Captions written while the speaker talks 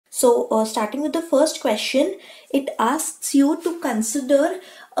So starting with the first question, it asks you to consider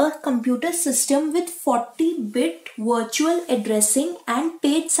a computer system with 40-bit virtual addressing and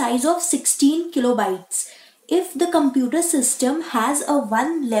page size of 16 kilobytes. If the computer system has a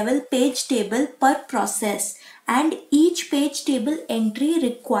one-level page table per process and each page table entry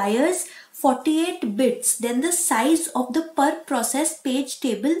requires 48 bits, then the size of the per process page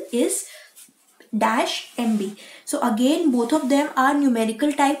table is -MB. So again, both of them are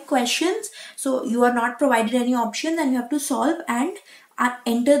numerical type questions. So you are not provided any options and you have to solve and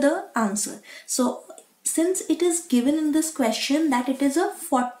enter the answer. So since it is given in this question that it is a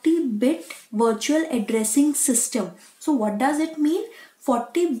 40-bit virtual addressing system. So what does it mean?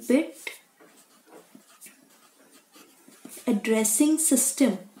 40-bit addressing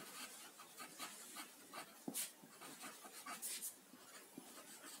system.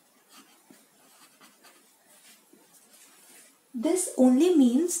 This only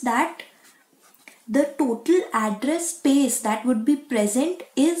means that the total address space that would be present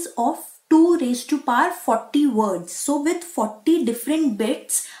is of 2 raised to power 40 words. So with 40 different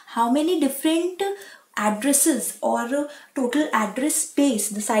bits, how many different addresses or total address space,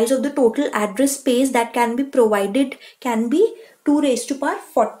 the size of the total address space that can be provided can be 2 raised to power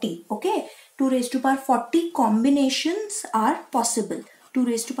 40. Okay, 2 raised to power 40 combinations are possible. 2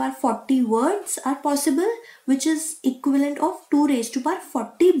 raised to power 40 words are possible, which is equivalent of 2 raised to power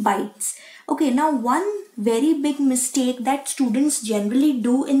 40 bytes. Okay, now one very big mistake that students generally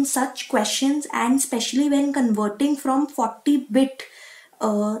do in such questions, and especially when converting from 40-bit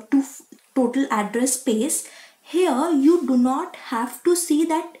to total address space, here you do not have to see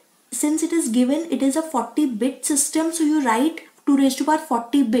that since it is given it is a 40-bit system, so you write 2 raised to power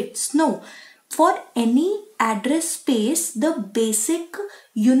 40 bits. No. For any address space, the basic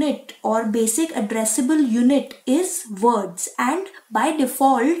unit or basic addressable unit is words, and by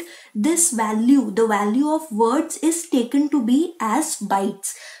default this value, the value of words, is taken to be as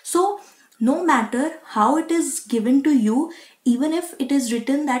bytes. So no matter how it is given to you, even if it is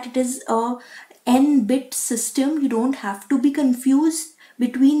written that it is a n-bit system, you don't have to be confused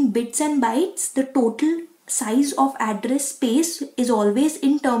between bits and bytes. The total size of address space is always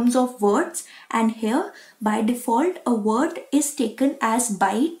in terms of words, and here by default a word is taken as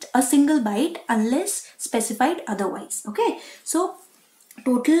byte, a single byte, unless specified otherwise. Okay, so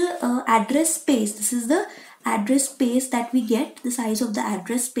total address space, this is the address space that we get, the size of the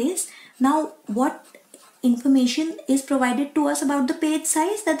address space. Now what information is provided to us about the page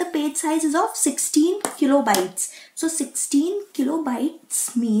size? That the page size is of 16 kilobytes. So 16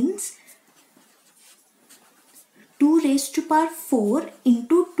 kilobytes means 2 raised to power 4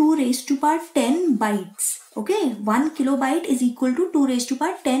 into 2 raised to power 10 bytes. Okay, 1 kilobyte is equal to 2 raised to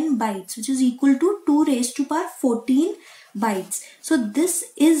power 10 bytes, which is equal to 2 raised to power 14 bytes. So this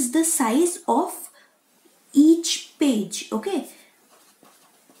is the size of each page. Okay,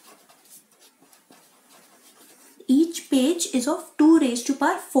 each page is of 2 raised to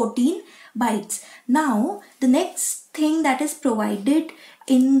power 14 bytes. Now the next thing that is provided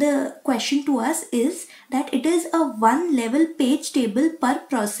in the question to us is that it is a one level page table per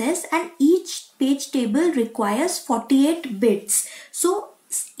process and each page table requires 48 bits. So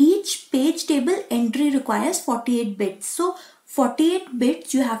each page table entry requires 48 bits. So 48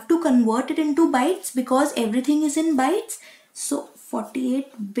 bits you have to convert it into bytes because everything is in bytes. So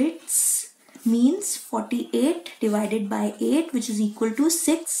 48 bits means 48 divided by 8, which is equal to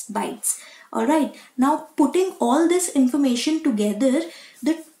 6 bytes. Alright, now putting all this information together,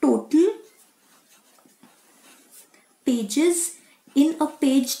 the total pages in a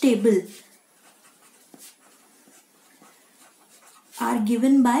page table are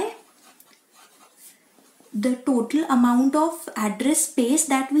given by the total amount of address space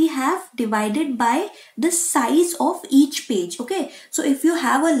that we have divided by the size of each page. Okay, so if you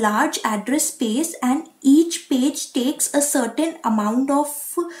have a large address space and each page takes a certain amount of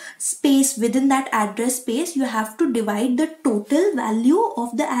space within that address space, you have to divide the total value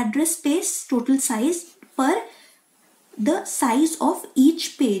of the address space, total size, per the size of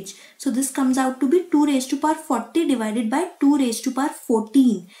each page. So this comes out to be 2 raised to power 40 divided by 2 raised to power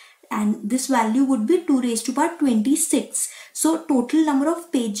 14. And this value would be 2 raised to power 26. So total number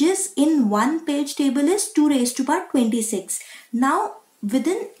of pages in one page table is 2 raised to power 26. Now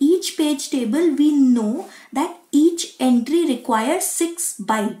within each page table we know that each entry requires 6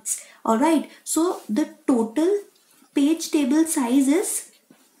 bytes. Alright, so the total page table size is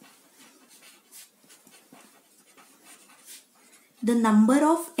the number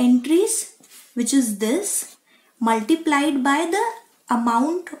of entries, which is this, multiplied by the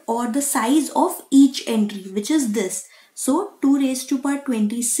amount or the size of each entry, which is this. So 2 raised to power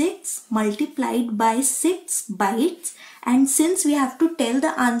 26 multiplied by 6 bytes, and since we have to tell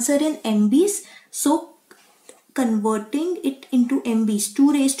the answer in MBs, so converting it into MBs,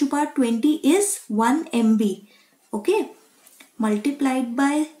 2 raised to power 20 is 1 MB. Okay, multiplied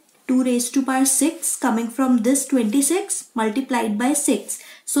by 2 raised to power 6 coming from this 26 multiplied by 6.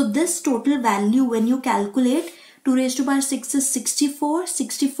 So this total value, when you calculate, 2 raised to power 6 is 64.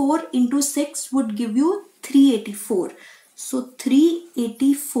 64 into 6 would give you 384. So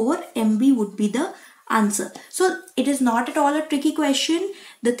 384 MB would be the answer. So it is not at all a tricky question.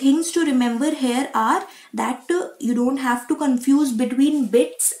 The things to remember here are that you don't have to confuse between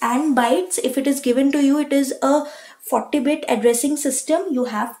bits and bytes. If it is given to you, it is a 40-bit addressing system, you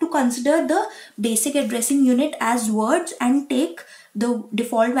have to consider the basic addressing unit as words and take the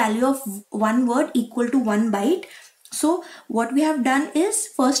default value of one word equal to 1 byte. So what we have done is,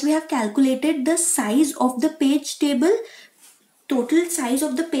 first we have calculated the size of the page table. Total size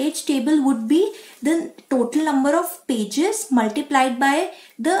of the page table would be the total number of pages multiplied by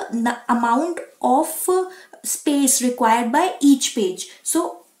the amount of space required by each page.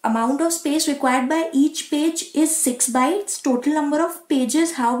 So amount of space required by each page is 6 bytes. Total number of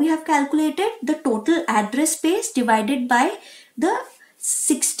pages, how we have calculated? The total address space divided by the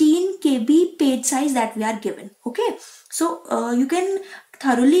 16 KB page size that we are given. Okay, so you can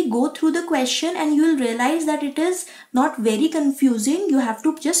thoroughly go through the question and you will realize that it is not very confusing. You have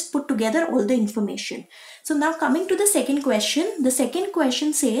to just put together all the information. So now coming to the second question. The second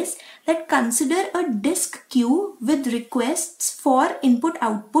question says that consider a disk queue with requests for input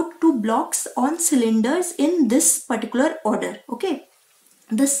output to blocks on cylinders in this particular order. Okay,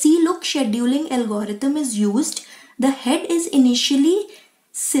 the C-look scheduling algorithm is used. The head is initially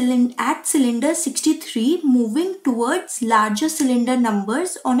at cylinder 63, moving towards larger cylinder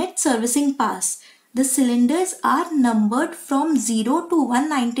numbers on its servicing pass. The cylinders are numbered from 0 to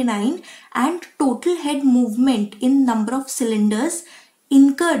 199 and total head movement in number of cylinders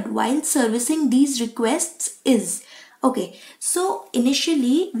incurred while servicing these requests is. Okay, so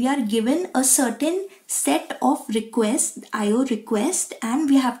initially we are given a certain set of requests, IO requests, and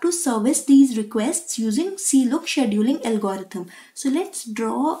we have to service these requests using C-look scheduling algorithm. So let's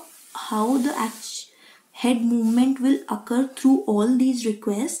draw how the head movement will occur through all these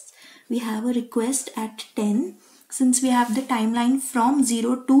requests. We have a request at 10. Since we have the timeline from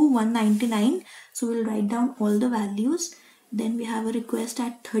 0 to 199, so we'll write down all the values. Then we have a request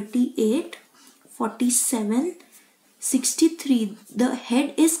at 38, 47, 63. The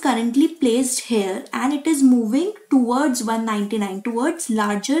head is currently placed here and it is moving towards 199, towards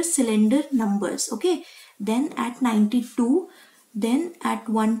larger cylinder numbers. Okay, then at 92, then at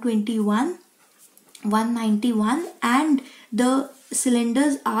 121, 191, and the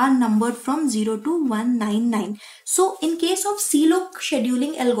cylinders are numbered from 0 to 199. So in case of C-look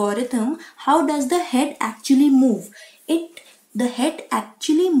scheduling algorithm, how does the head actually move? The head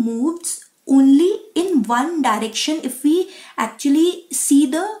actually moves only in one direction if we actually see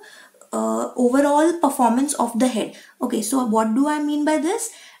the overall performance of the head. Okay, so what do I mean by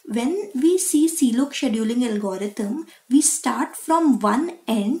this? When we see C-look scheduling algorithm, we start from one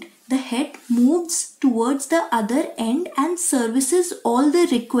end, the head moves towards the other end and services all the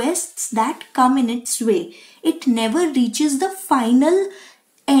requests that come in its way. It never reaches the final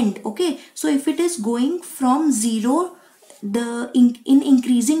end. Okay, so if it is going from 0, in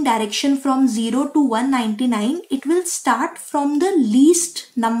increasing direction from 0 to 199, it will start from the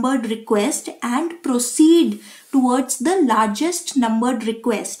least numbered request and proceed towards the largest numbered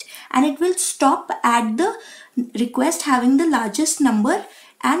request, and it will stop at the request having the largest number,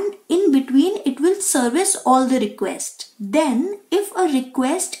 and in between it will service all the requests. Then if a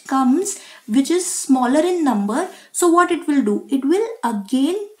request comes which is smaller in number, so what it will do? It will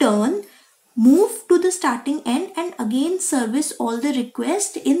again turn, move to the starting end and again service all the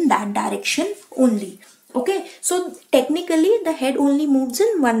requests in that direction only. Okay, so technically the head only moves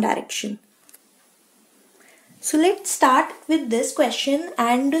in one direction. So let's start with this question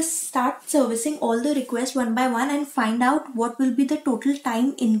and start servicing all the requests one by one and find out what will be the total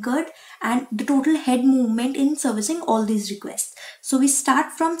time incurred and the total head movement in servicing all these requests. So we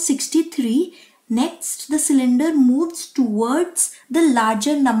start from 63. Next, the cylinder moves towards the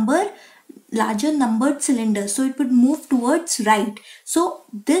larger numbered cylinder, so it would move towards right. So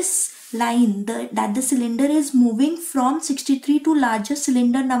this line that the cylinder is moving from 63 to larger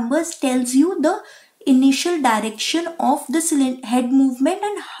cylinder numbers tells you the initial direction of the head movement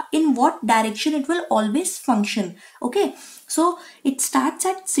and in in what direction it will always function. Okay, so it starts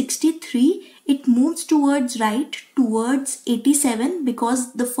at 63, it moves towards right towards 87,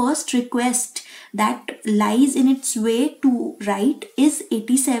 because the first request that lies in its way to right is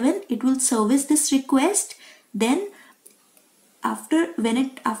 87. It will service this request, then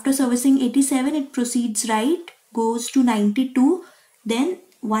after servicing 87, it proceeds right, goes to 92, then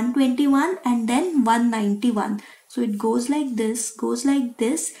 121, and then 191. So it goes like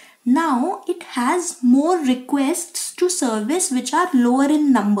this. Now it has more requests to service which are lower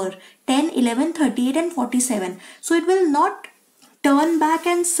in number, 10, 11, 38 and 47. So it will not turn back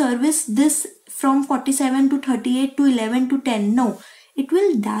and service this from 47 to 38 to 11 to 10. No, it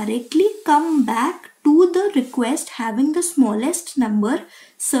will directly come back to the request having the smallest number,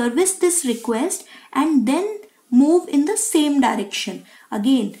 service this request, and then move in the same direction.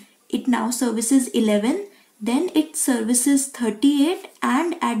 Again, it now services 11, then it services 38,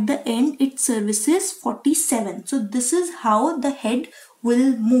 and at the end it services 47. So this is how the head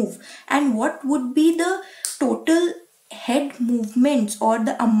will move. And what would be the total head movements, or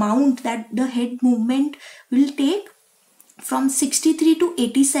the amount that the head movement will take? From 63 to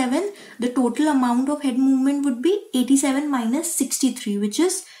 87, the total amount of head movement would be 87 minus 63, which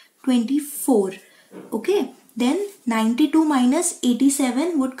is 24. Okay, then 92 minus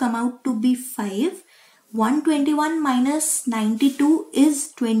 87 would come out to be 5. 121 minus 92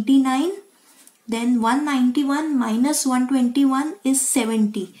 is 29. Then 191 minus 121 is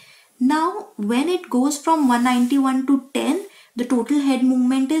 70. Now, when it goes from 191 to 10, the total head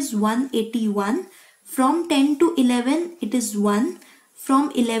movement is 181. From 10 to 11, it is 1.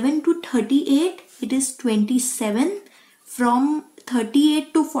 From 11 to 38, it is 27. From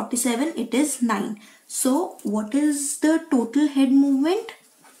 38 to 47, it is 9. So, what is the total head movement?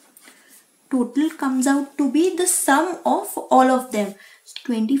 Total comes out to be the sum of all of them.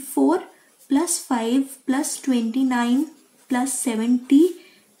 24 plus 5 plus 29 plus 70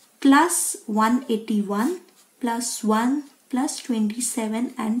 plus 181 plus 1 plus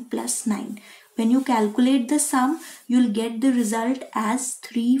 27 and plus 9. When you calculate the sum, you'll get the result as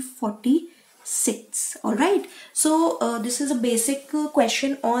 346. Alright, so this is a basic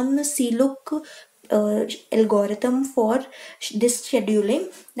question on the CLOOK algorithm for this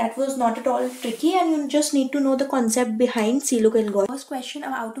scheduling. That was not at all tricky, and you just need to know the concept behind CLOOK algorithm. First question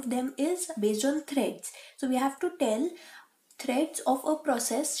out of them is based on threads. So we have to tell threads of a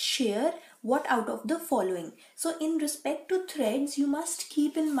process share what out of the following. So in respect to threads, you must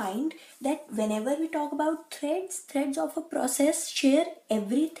keep in mind that whenever we talk about threads of a process share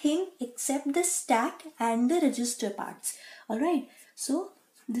everything except the stack and the register parts. Alright, so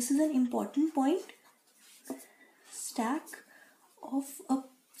this is an important point.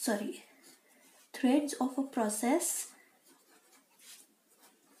 Threads of a process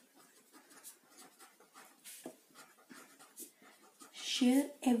share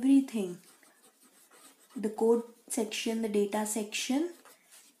everything, the code section, the data section,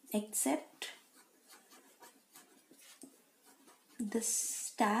 except the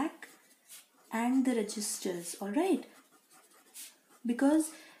stack and the registers. Alright,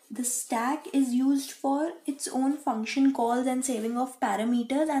 because the stack is used for its own function calls and saving of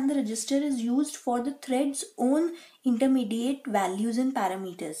parameters, and the register is used for the thread's own intermediate values and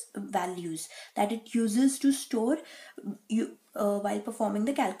values that it uses to store while performing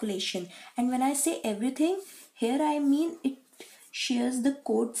the calculation. And when I say everything, here I mean it shares the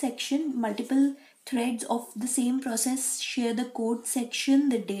code section. Multiple threads of the same process share the code section,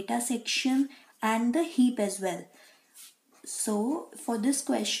 the data section, and the heap as well. So for this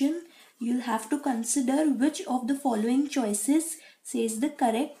question, you'll have to consider which of the following choices says the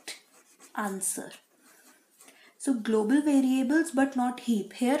correct answer. So global variables but not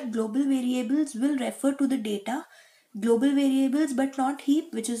heap. Here global variables will refer to the data. Global variables but not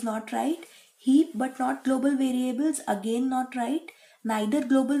heap, which is not right. Heap but not global variables, again not right. Neither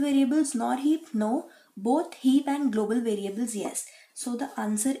global variables nor heap, no. Both heap and global variables, yes. So the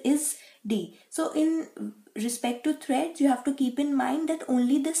answer is D. So in respect to threads, you have to keep in mind that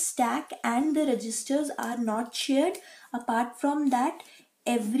only the stack and the registers are not shared. Apart from that,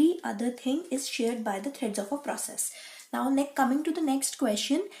 every other thing is shared by the threads of a process. Now coming to the next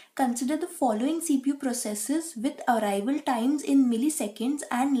question, consider the following CPU processes with arrival times in milliseconds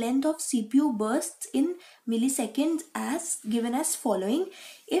and length of CPU bursts in milliseconds as given as following.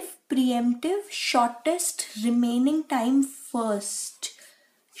 If preemptive shortest remaining time first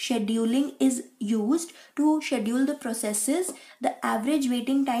scheduling is used to schedule the processes, the average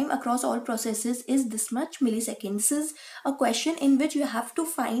waiting time across all processes is this much milliseconds. This is a question in which you have to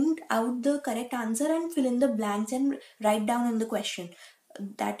find out the correct answer and fill in the blanks and write down in the question.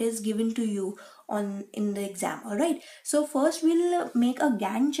 that is given to you in the exam. All right, so first we'll make a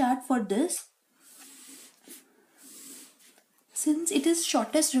Gantt chart for this. Since it is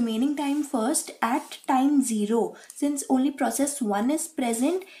shortest remaining time first at time 0, since only process 1 is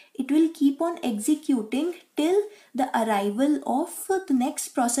present, it will keep on executing till the arrival of the next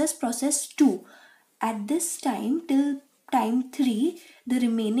process, process 2. At this time, till time 3, the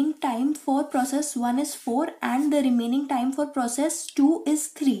remaining time for process 1 is 4 and the remaining time for process 2 is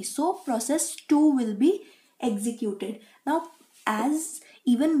 3. So process 2 will be executed. Now, as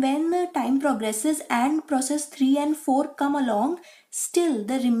even when the time progresses and process 3 and 4 come along, still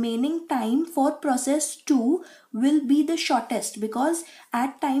the remaining time for process 2 will be the shortest, because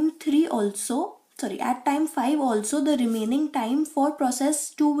at time 3 also, at time 5 also, the remaining time for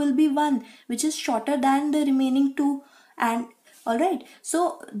process 2 will be 1, which is shorter than the remaining 2. And alright,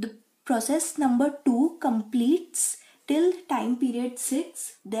 so the process number 2 completes till time period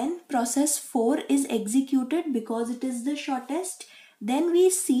 6, then process 4 is executed because it is the shortest. Then we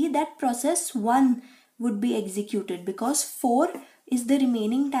see that process 1 would be executed because 4 is the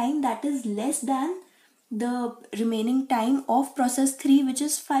remaining time, that is less than the remaining time of process 3, which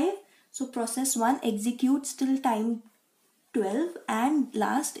is 5. So process 1 executes till time 12, and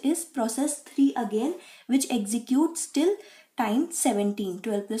last is process 3 again, which executes till time 17.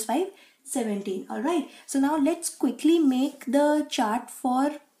 12 plus 5, 17. Alright, so now let's quickly make the chart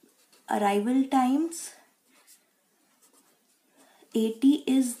for arrival times. 80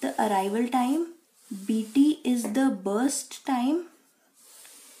 is the arrival time, BT is the burst time,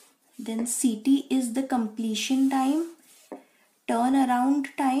 then CT is the completion time,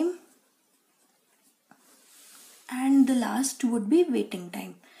 turnaround time, and the last would be waiting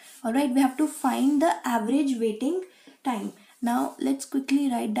time. Alright, we have to find the average waiting time. Now let's quickly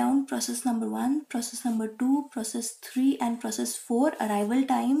write down process number 1, process number 2, process 3 and process 4 arrival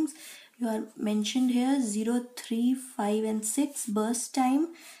times. You are mentioned here 0, 3, 5 and 6, burst time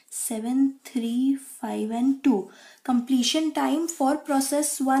 7, 3, 5 and 2. Completion time for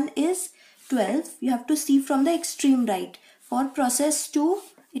process 1 is 12. You have to see from the extreme right. For process 2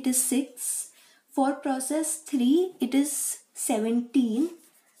 it is 6. For process 3 it is 17.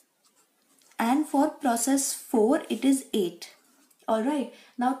 And for process 4 it is 8. Alright,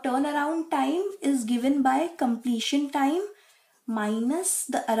 now turnaround time is given by completion time minus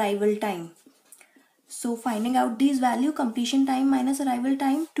the arrival time. So finding out these value, completion time minus arrival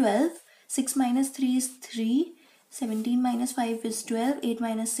time 12, 6 minus 3 is 3, 17 minus 5 is 12, 8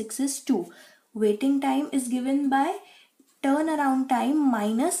 minus 6 is 2. Waiting time is given by turnaround time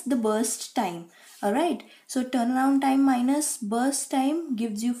minus the burst time. Alright, so turnaround time minus burst time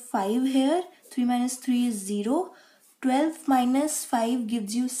gives you 5 here, 3 minus 3 is 0, 12 minus 5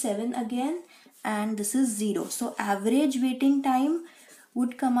 gives you 7 again, and this is 0. So average waiting time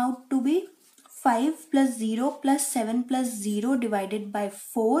would come out to be 5 plus 0 plus 7 plus 0 divided by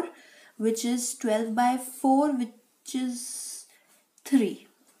 4, which is 12 by 4, which is 3.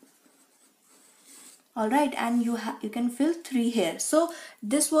 Alright, and you can fill 3 here. So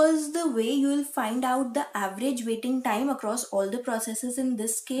this was the way you will find out the average waiting time across all the processes in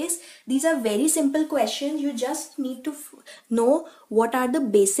this case. These are very simple questions. You just need to know what are the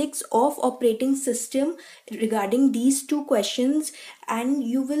basics of operating system regarding these two questions, and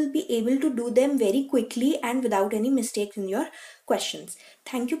you will be able to do them very quickly and without any mistakes in your questions.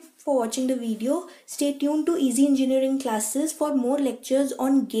 Thank you for watching the video. Stay tuned to Easy Engineering classes for more lectures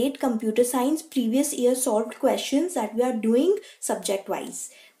on GATE Computer Science previous year solved questions that we are doing subject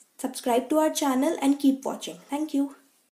wise. Subscribe to our channel and keep watching. Thank you.